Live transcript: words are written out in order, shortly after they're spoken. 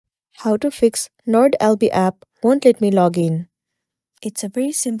How to fix NordLB app won't let me log in. It's a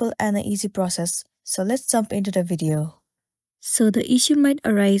very simple and an easy process, so let's jump into the video. So the issue might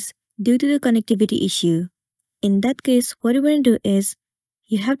arise due to the connectivity issue. In that case, what you want to do is,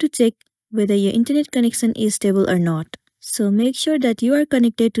 you have to check whether your internet connection is stable or not. So make sure that you are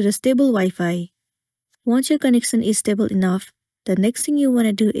connected to the stable Wi-Fi. Once your connection is stable enough, the next thing you want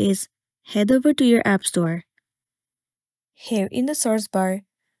to do is head over to your App Store. Here in the source bar,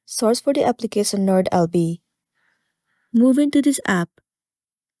 search for the application NordLB. Move into this app.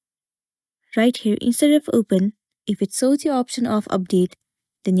 Right here, instead of open, if it shows the option of update,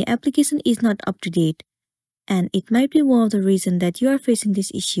 then your application is not up to date, and it might be one of the reasons that you are facing this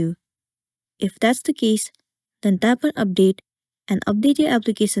issue. If that's the case, then tap on update and update your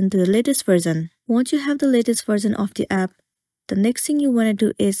application to the latest version. Once you have the latest version of the app, the next thing you want to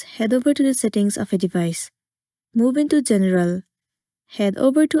do is head over to the settings of a device. Move into General. Head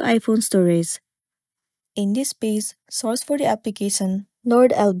over to iPhone Storage. In this page, search for the application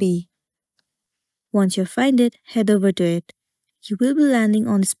NordLB. Once you find it, head over to it. You will be landing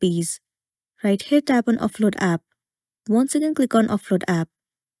on this page. Right here, tap on Offload App. Once again, click on Offload App.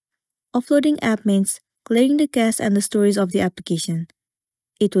 Offloading app means clearing the cache and the storage of the application.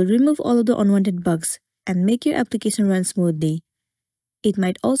 It will remove all of the unwanted bugs and make your application run smoothly. It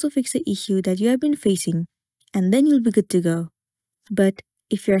might also fix the issue that you have been facing, and then you'll be good to go. But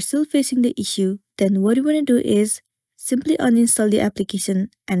if you are still facing the issue, then what you want to do is simply uninstall the application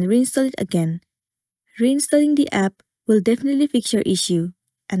and reinstall it again. Reinstalling the app will definitely fix your issue,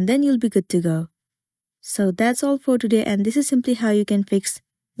 and then you'll be good to go. So that's all for today, and this is simply how you can fix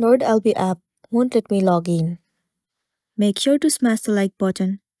NordLB app won't let me log in. Make sure to smash the like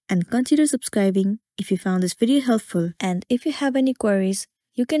button and consider subscribing if you found this video helpful. And if you have any queries,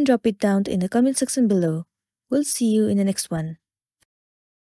 you can drop it down in the comment section below. We'll see you in the next one.